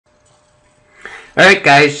Alright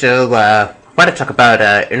guys, so I want to talk about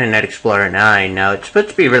Internet Explorer 9. Now, it's supposed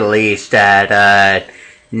to be released at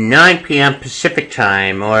 9 p.m. Pacific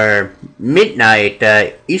Time, or midnight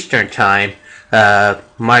Eastern Time,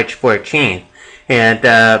 March 14th. And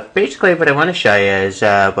basically what I want to show you is,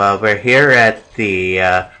 well, we're here at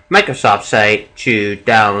the Microsoft site to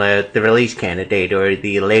download the release candidate, or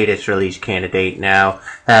the latest release candidate. Now,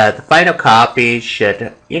 the final copy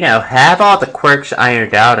should, have all the quirks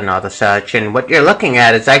ironed out and all the such, and what you're looking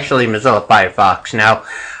at is actually Mozilla Firefox. Now,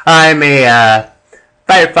 I'm a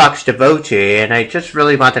Firefox devotee, and I just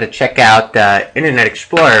really wanted to check out Internet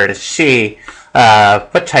Explorer to see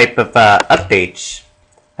what type of updates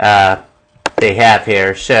they have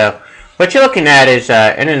here. So, what you're looking at is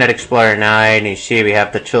Internet Explorer 9. You see we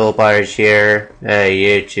have the toolbars here,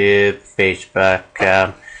 YouTube, Facebook,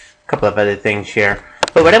 a couple of other things here.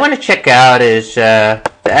 But what I want to check out is the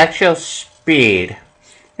actual speed.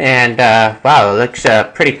 And wow, it looks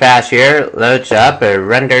pretty fast here. It loads up, it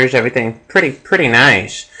renders everything pretty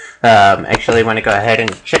nice. Actually, want to go ahead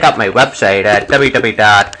and check out my website at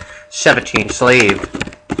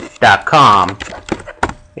www.17slave.com.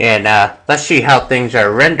 And let's see how things are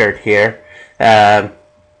rendered here.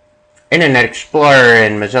 Internet Explorer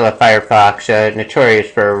and Mozilla Firefox are notorious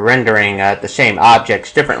for rendering the same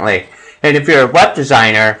objects differently. And if you're a web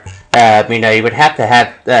designer, you would have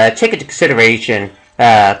to take into consideration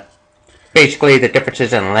basically the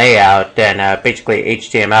differences in layout and basically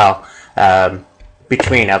HTML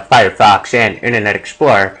between Firefox and Internet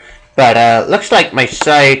Explorer. But looks like my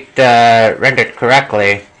site rendered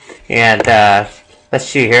correctly. And let's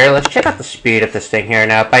see here. Let's check out the speed of this thing here.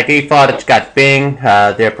 Now, by default, it's got Bing,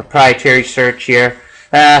 their proprietary search here.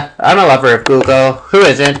 I'm a lover of Google. Who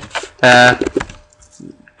isn't?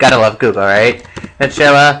 Gotta love Google, right? And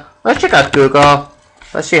so, let's check out Google.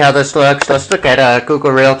 Let's see how this looks. Let's look at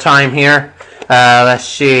Google Real Time here. Let's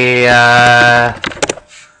see.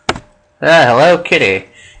 Hello, Kitty.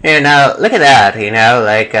 And look at that.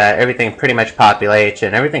 Everything pretty much populates,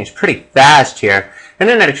 and everything's pretty fast here.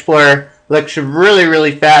 Internet Explorer looks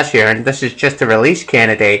really fast here, and this is just a release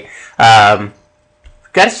candidate.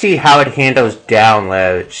 Got to see how it handles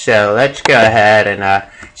downloads. So let's go ahead and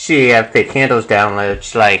see if it handles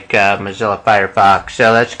downloads like Mozilla Firefox.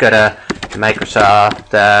 So let's go to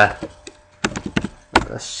Microsoft.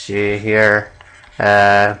 Let's see here.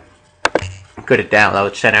 Go to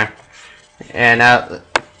Download Center, and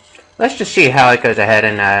let's just see how it goes ahead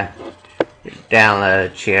and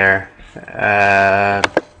downloads here.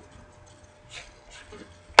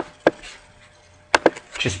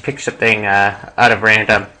 Just pick something out of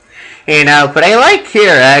random. What I like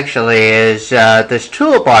here actually is this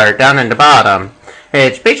toolbar down in the bottom.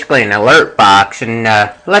 It's basically an alert box, and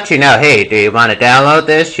lets you know, hey, do you want to download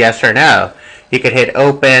this? Yes or no. You could hit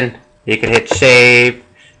open, you could hit save,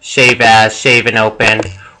 save as, save and open,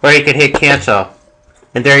 or you could hit cancel.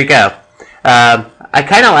 And there you go. I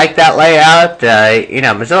kind of like that layout.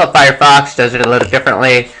 Mozilla Firefox does it a little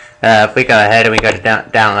differently. If we go ahead and we go to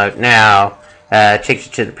download now, it takes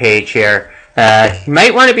you to the page here. You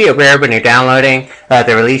might want to be aware when you're downloading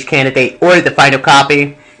the release candidate or the final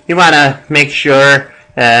copy. You want to make sure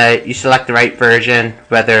you select the right version,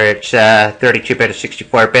 whether it's 32-bit or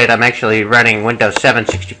 64-bit. I'm actually running Windows 7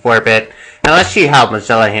 64-bit. Now let's see how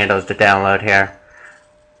Mozilla handles the download here.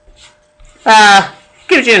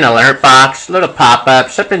 Gives you an alert box, a little pop-up,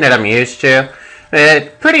 something that I'm used to.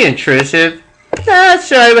 Pretty intrusive.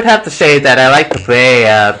 So I would have to say that I like the way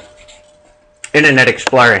Internet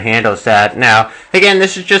Explorer handles that. Now, again,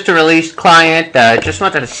 this is just a released client. Just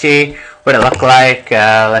wanted to see what it looked like.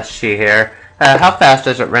 Let's see here. How fast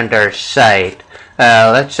does it render site?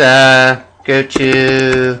 Let's go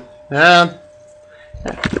to...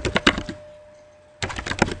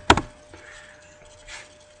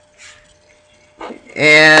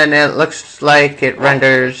 and it looks like it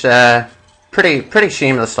renders pretty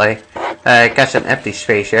seamlessly. Got some empty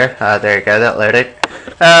space here. There you go, that loaded.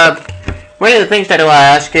 One of the things that I want to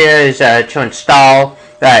ask you is to install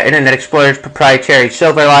Internet Explorer's proprietary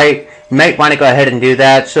Silverlight. You might want to go ahead and do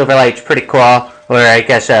that. Silverlight's pretty cool, or I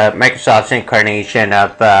guess Microsoft's incarnation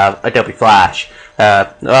of Adobe Flash.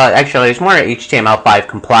 Well, actually, it's more HTML5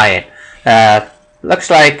 compliant. Looks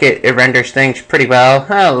like it renders things pretty well.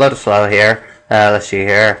 A little slow here. Let's see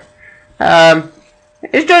here.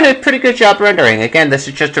 It's doing a pretty good job rendering. Again, this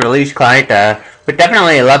is just a release client. Would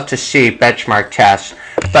definitely love to see benchmark tests.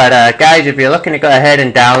 But guys, if you're looking to go ahead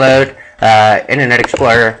and download Internet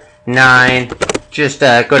Explorer 9, just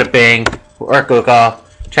go to Bing or Google,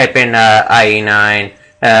 type in IE9,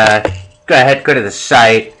 go ahead, go to the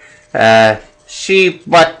site, see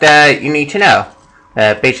what you need to know.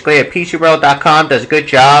 Basically, PCWorld.com does a good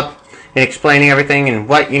job in explaining everything and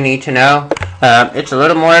what you need to know. It's a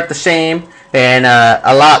little more of the same and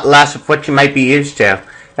a lot less of what you might be used to.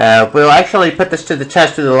 We'll actually put this to the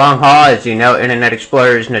test of the long haul. As you know, Internet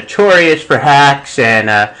Explorer is notorious for hacks and,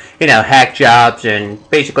 hack jobs and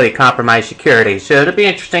basically compromised security. So it'll be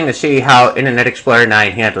interesting to see how Internet Explorer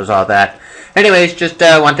 9 handles all that. Anyways, just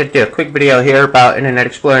wanted to do a quick video here about Internet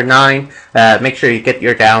Explorer 9. Make sure you get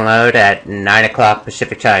your download at 9 o'clock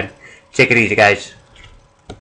Pacific time. Take it easy, guys.